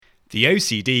The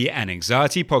OCD and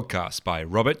Anxiety Podcast by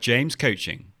Robert James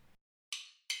Coaching.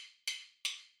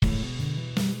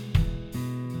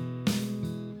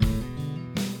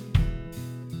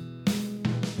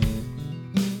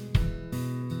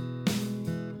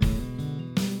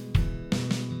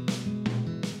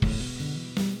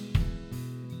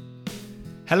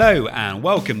 Hello and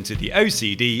welcome to the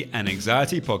OCD and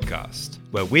Anxiety Podcast,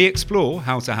 where we explore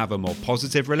how to have a more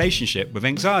positive relationship with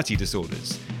anxiety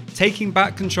disorders, taking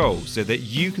back control so that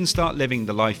you can start living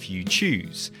the life you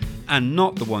choose and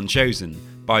not the one chosen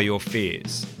by your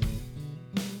fears.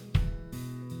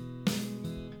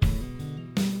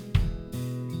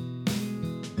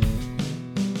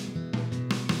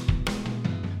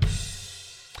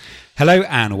 Hello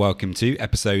and welcome to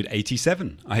episode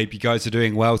 87. I hope you guys are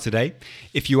doing well today.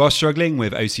 If you are struggling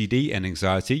with OCD and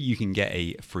anxiety, you can get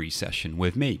a free session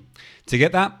with me. To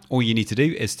get that, all you need to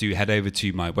do is to head over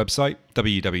to my website,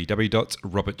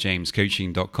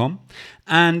 www.robertjamescoaching.com,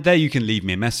 and there you can leave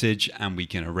me a message and we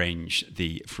can arrange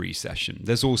the free session.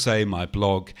 There's also my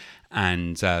blog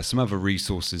and some other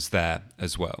resources there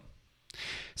as well.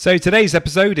 So today's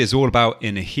episode is all about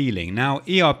inner healing. Now,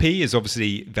 ERP is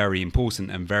obviously very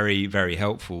important and very, very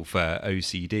helpful for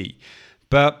OCD.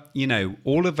 But,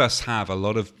 all of us have a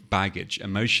lot of baggage,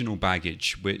 emotional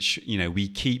baggage, which, we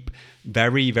keep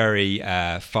very, very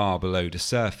far below the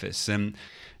surface. And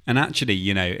actually,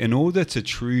 in order to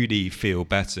truly feel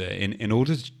better, in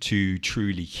order to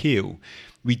truly heal,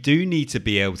 we do need to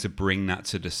be able to bring that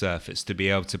to the surface, to be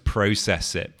able to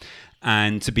process it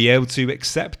and to be able to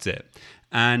accept it.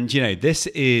 And, this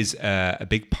is a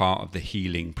big part of the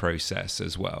healing process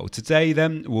as well. Today,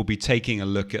 then, we'll be taking a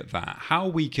look at that, how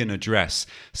we can address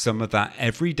some of that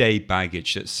everyday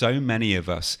baggage that so many of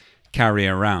us carry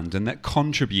around and that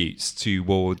contributes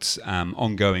towards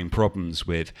ongoing problems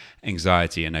with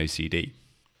anxiety and OCD.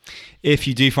 If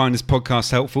you do find this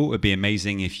podcast helpful, it would be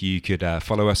amazing if you could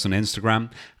follow us on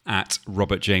Instagram at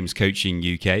Robert James Coaching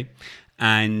UK.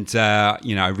 And,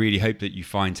 I really hope that you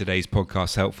find today's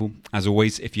podcast helpful. As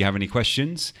always, if you have any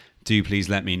questions, do please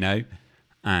let me know.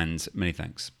 And many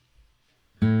thanks.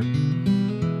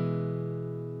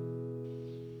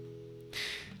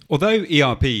 Although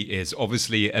ERP is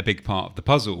obviously a big part of the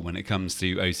puzzle when it comes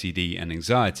to OCD and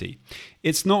anxiety,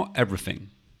 it's not everything.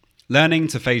 Learning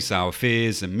to face our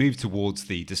fears and move towards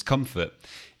the discomfort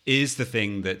is the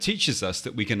thing that teaches us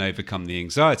that we can overcome the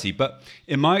anxiety. But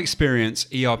in my experience,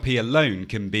 ERP alone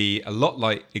can be a lot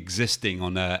like existing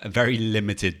on a very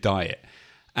limited diet.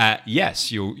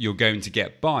 Yes, you're going to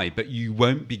get by, but you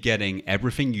won't be getting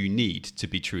everything you need to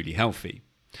be truly healthy.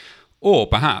 Or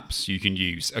perhaps you can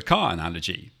use a car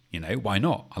analogy. Why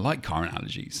not? I like car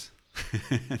analogies.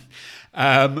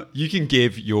 You can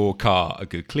give your car a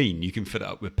good clean. You can fill it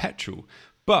up with petrol.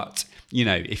 But,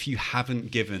 if you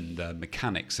haven't given the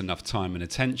mechanics enough time and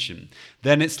attention,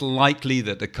 then it's likely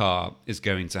that the car is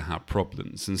going to have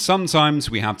problems. And sometimes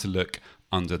we have to look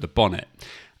under the bonnet.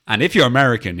 And if you're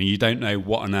American and you don't know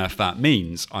what on earth that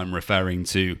means, I'm referring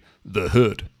to the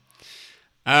hood.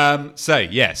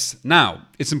 Yes. Now,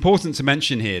 it's important to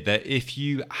mention here that if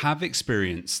you have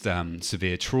experienced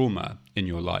severe trauma in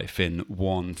your life in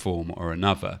one form or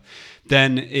another,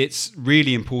 then it's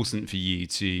really important for you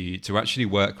to actually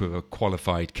work with a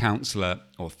qualified counsellor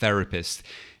or therapist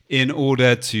in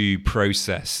order to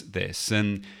process this.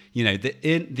 And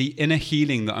the inner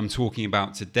healing that I'm talking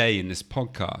about today in this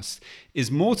podcast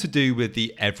is more to do with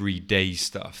the everyday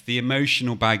stuff, the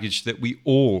emotional baggage that we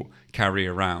all carry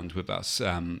around with us,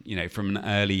 from an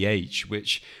early age,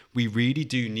 which we really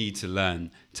do need to learn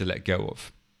to let go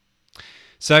of.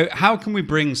 So how can we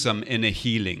bring some inner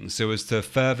healing so as to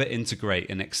further integrate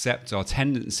and accept our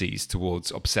tendencies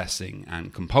towards obsessing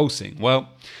and compulsing? Well,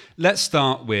 let's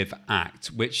start with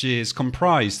ACT, which is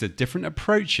comprised of different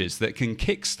approaches that can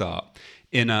kickstart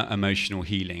inner emotional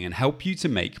healing and help you to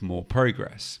make more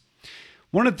progress.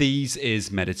 One of these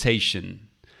is meditation.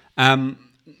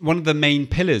 One of the main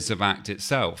pillars of ACT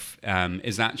itself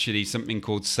is actually something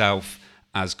called self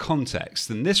as context.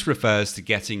 And this refers to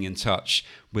getting in touch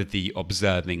with the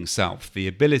observing self, the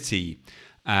ability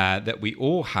that we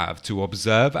all have to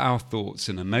observe our thoughts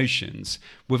and emotions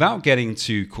without getting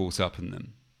too caught up in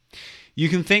them. You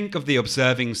can think of the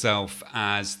observing self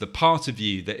as the part of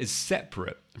you that is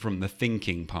separate from the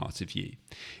thinking part of you.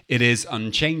 It is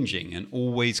unchanging and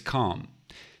always calm.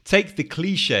 Take the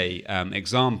cliche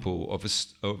example of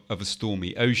a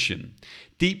stormy ocean.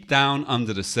 Deep down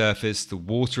under the surface, the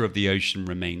water of the ocean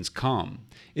remains calm.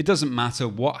 It doesn't matter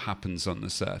what happens on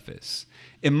the surface.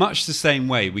 In much the same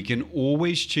way, we can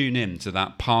always tune in to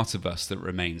that part of us that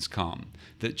remains calm,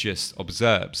 that just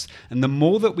observes. And the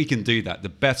more that we can do that, the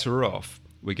better off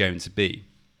we're going to be.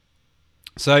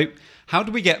 So how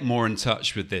do we get more in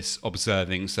touch with this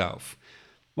observing self?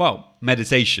 Well,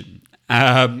 meditation.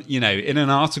 In an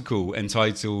article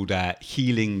entitled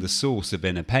Healing the Source of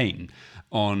Inner Pain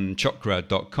on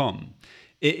chakra.com,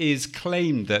 it is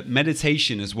claimed that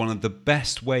meditation is one of the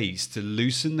best ways to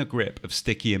loosen the grip of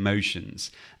sticky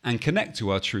emotions and connect to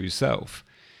our true self.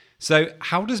 So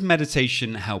how does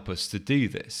meditation help us to do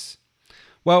this?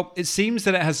 Well, it seems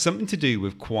that it has something to do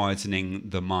with quietening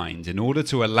the mind in order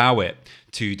to allow it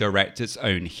to direct its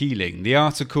own healing. The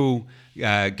article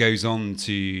goes on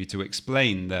to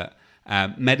explain that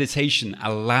meditation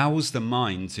allows the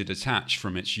mind to detach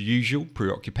from its usual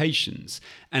preoccupations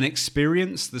and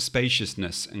experience the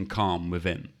spaciousness and calm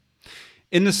within.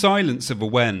 In the silence of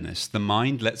awareness, the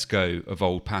mind lets go of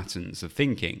old patterns of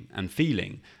thinking and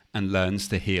feeling and learns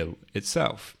to heal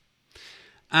itself.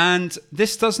 And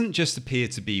this doesn't just appear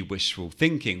to be wishful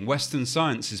thinking. Western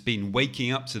science has been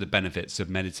waking up to the benefits of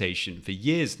meditation for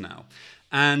years now.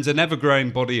 And an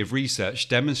ever-growing body of research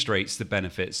demonstrates the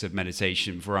benefits of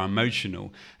meditation for our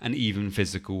emotional and even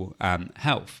physical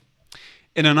health.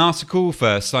 In an article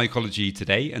for Psychology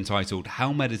Today entitled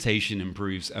How Meditation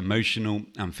Improves Emotional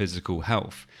and Physical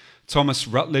Health, Thomas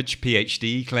Rutledge,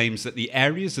 PhD, claims that the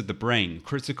areas of the brain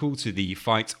critical to the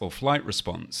fight or flight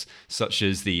response, such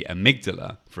as the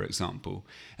amygdala, for example,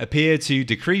 appear to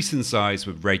decrease in size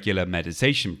with regular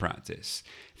meditation practice.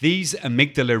 These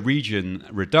amygdala region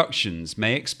reductions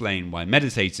may explain why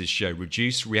meditators show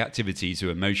reduced reactivity to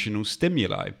emotional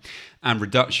stimuli and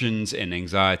reductions in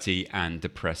anxiety and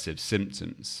depressive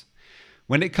symptoms.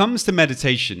 When it comes to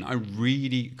meditation, I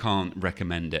really can't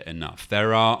recommend it enough.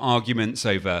 There are arguments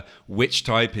over which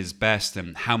type is best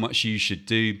and how much you should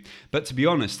do, but to be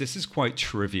honest, this is quite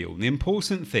trivial. The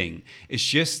important thing is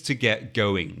just to get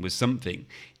going with something,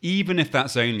 even if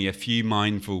that's only a few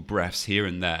mindful breaths here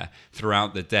and there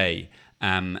throughout the day.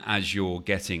 As you're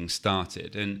getting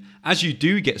started. And as you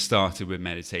do get started with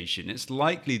meditation, it's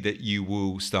likely that you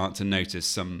will start to notice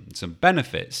some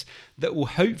benefits that will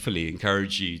hopefully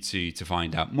encourage you to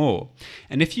find out more.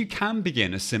 And if you can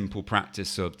begin a simple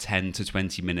practice of 10 to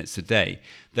 20 minutes a day,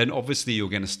 then obviously you're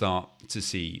going to start to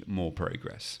see more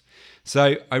progress.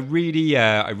 So I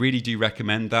really do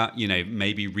recommend that,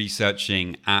 maybe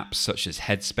researching apps such as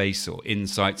Headspace or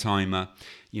Insight Timer,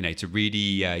 to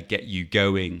really get you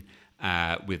going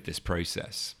with this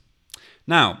process.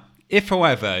 Now, if,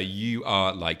 however, you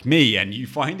are like me and you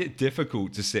find it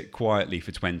difficult to sit quietly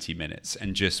for 20 minutes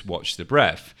and just watch the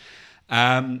breath,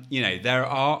 there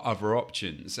are other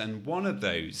options. And one of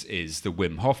those is the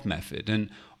Wim Hof method. And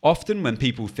often when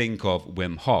people think of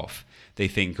Wim Hof, they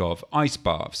think of ice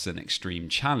baths and extreme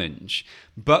challenge.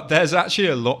 But there's actually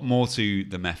a lot more to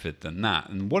the method than that.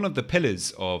 And one of the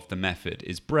pillars of the method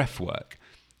is breath work.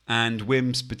 And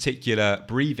Wim's particular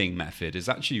breathing method is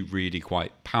actually really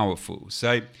quite powerful.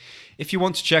 So if you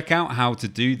want to check out how to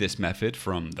do this method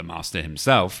from the master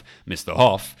himself, Mr.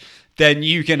 Hof, then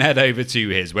you can head over to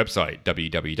his website,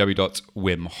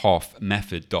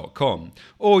 www.wimhofmethod.com,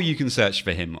 or you can search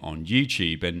for him on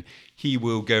YouTube, and he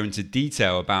will go into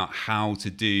detail about how to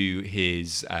do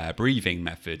his breathing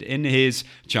method in his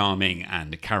charming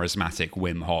and charismatic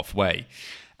Wim Hof way.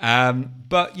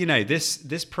 But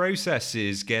this process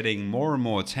is getting more and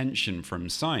more attention from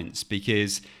science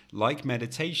because, like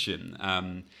meditation,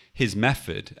 his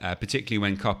method, particularly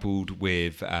when coupled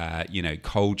with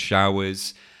cold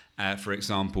showers, for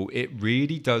example, it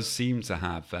really does seem to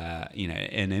have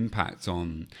an impact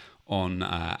on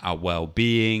our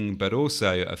well-being, but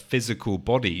also our physical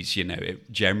bodies.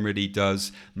 It generally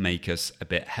does make us a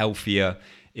bit healthier.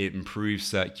 It improves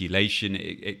circulation.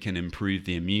 It can improve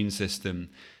the immune system.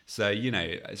 So,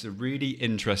 it's a really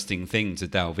interesting thing to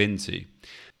delve into.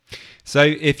 So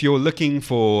if you're looking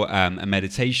for a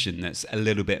meditation that's a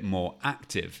little bit more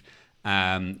active,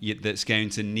 that's going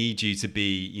to need you to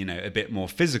be, a bit more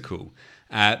physical,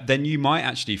 then you might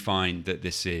actually find that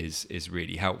this is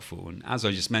really helpful. And as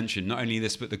I just mentioned, not only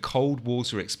this, but the cold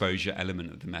water exposure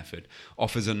element of the method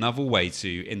offers another way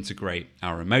to integrate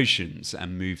our emotions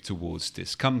and move towards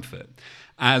discomfort.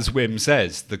 As Wim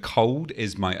says, the cold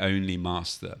is my only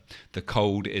master. The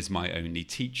cold is my only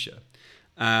teacher.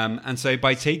 And so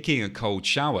by taking a cold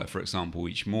shower, for example,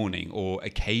 each morning, or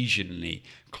occasionally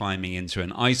climbing into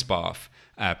an ice bath,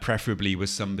 preferably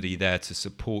with somebody there to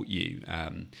support you,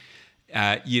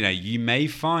 you may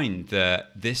find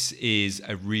that this is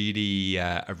a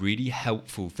really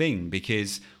helpful thing,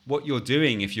 because what you're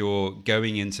doing if you're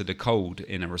going into the cold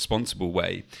in a responsible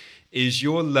way is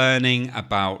you're learning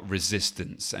about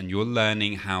resistance, and you're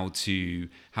learning how to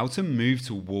move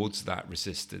towards that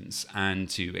resistance and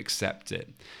to accept it.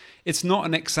 It's not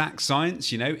an exact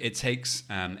science, it takes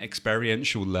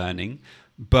experiential learning.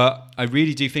 But I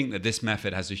really do think that this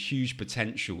method has a huge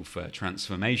potential for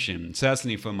transformation.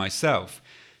 Certainly for myself,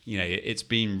 it's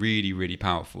been really, really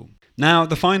powerful. Now,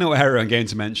 the final area I'm going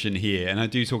to mention here, and I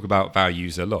do talk about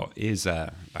values a lot, is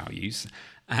values.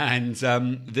 And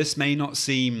this may not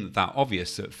seem that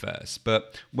obvious at first,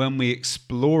 but when we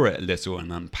explore it a little and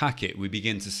unpack it, we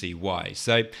begin to see why.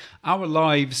 So our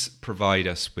lives provide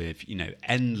us with,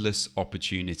 endless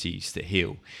opportunities to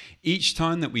heal. Each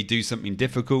time that we do something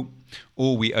difficult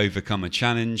or we overcome a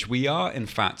challenge, we are in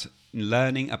fact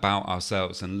learning about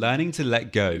ourselves and learning to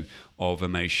let go of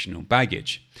emotional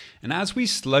baggage. And as we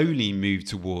slowly move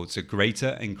towards a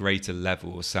greater and greater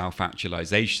level of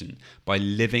self-actualization by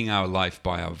living our life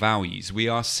by our values, we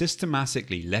are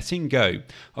systematically letting go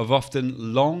of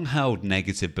often long-held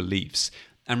negative beliefs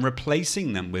and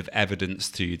replacing them with evidence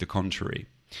to the contrary.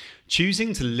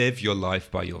 Choosing to live your life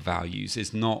by your values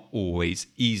is not always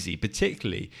easy,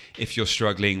 particularly if you're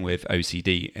struggling with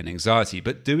OCD and anxiety,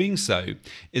 but doing so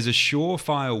is a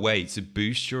surefire way to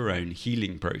boost your own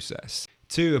healing process.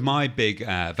 Two of my big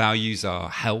values are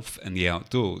health and the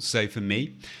outdoors. So for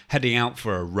me, heading out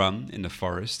for a run in the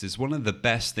forest is one of the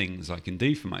best things I can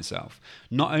do for myself.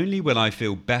 Not only will I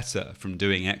feel better from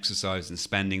doing exercise and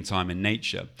spending time in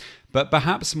nature, but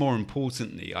perhaps more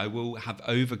importantly, I will have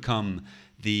overcome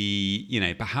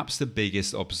perhaps the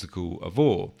biggest obstacle of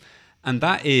all. And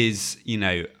that is,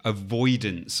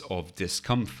 avoidance of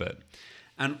discomfort.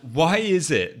 And why is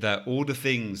it that all the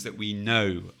things that we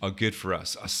know are good for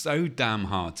us are so damn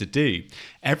hard to do?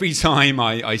 Every time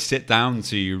I sit down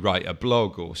to write a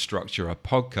blog or structure a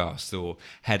podcast or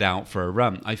head out for a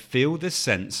run, I feel this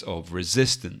sense of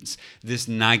resistance, this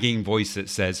nagging voice that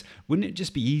says, wouldn't it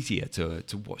just be easier to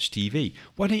watch TV?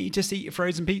 Why don't you just eat a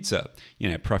frozen pizza?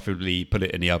 Preferably put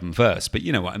it in the oven first, but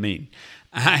you know what I mean.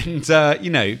 And,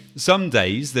 some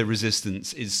days the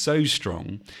resistance is so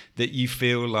strong that you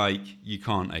feel like you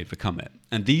can't overcome it.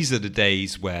 And these are the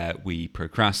days where we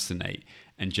procrastinate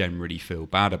and generally feel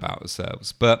bad about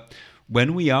ourselves. But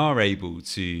when we are able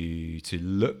to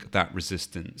look that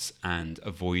resistance and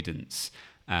avoidance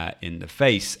in the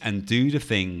face and do the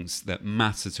things that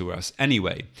matter to us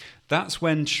anyway, that's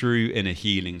when true inner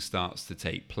healing starts to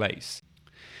take place.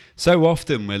 So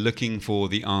often we're looking for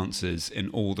the answers in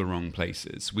all the wrong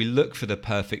places. We look for the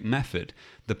perfect method,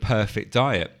 the perfect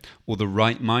diet, or the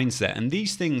right mindset, and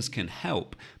these things can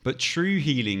help, but true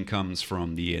healing comes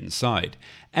from the inside.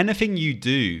 Anything you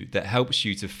do that helps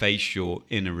you to face your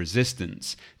inner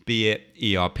resistance, be it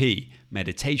ERP,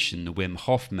 meditation, the Wim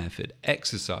Hof method,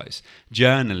 exercise,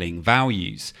 journaling,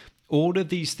 values, all of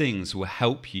these things will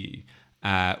help you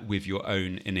with your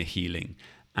own inner healing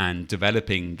and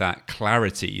developing that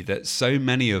clarity that so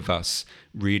many of us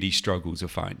really struggle to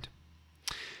find.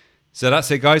 So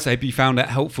that's it, guys. I hope you found that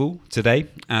helpful today.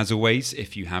 As always,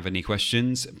 if you have any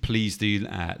questions, please do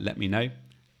let me know.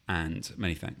 And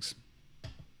many thanks.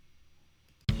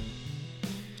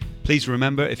 Please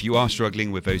remember, if you are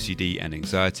struggling with OCD and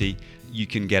anxiety, you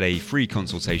can get a free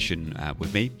consultation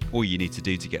with me. All you need to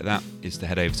do to get that is to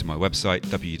head over to my website,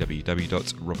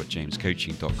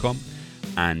 www.robertjamescoaching.com,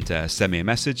 and send me a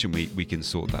message and we can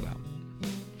sort that out.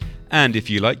 And if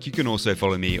you like, you can also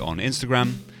follow me on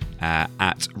Instagram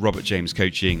at Robert James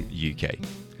Coaching UK.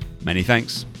 Many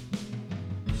thanks.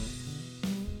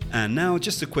 And now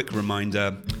just a quick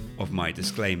reminder of my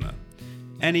disclaimer.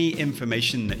 Any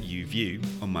information that you view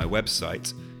on my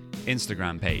website,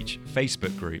 Instagram page,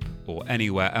 Facebook group, or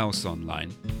anywhere else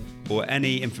online, or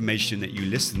any information that you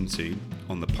listen to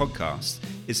on the podcast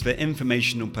is for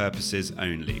informational purposes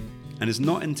only, and is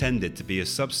not intended to be a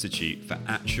substitute for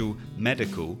actual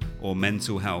medical or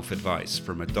mental health advice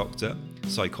from a doctor,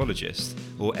 psychologist,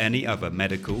 or any other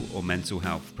medical or mental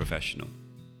health professional.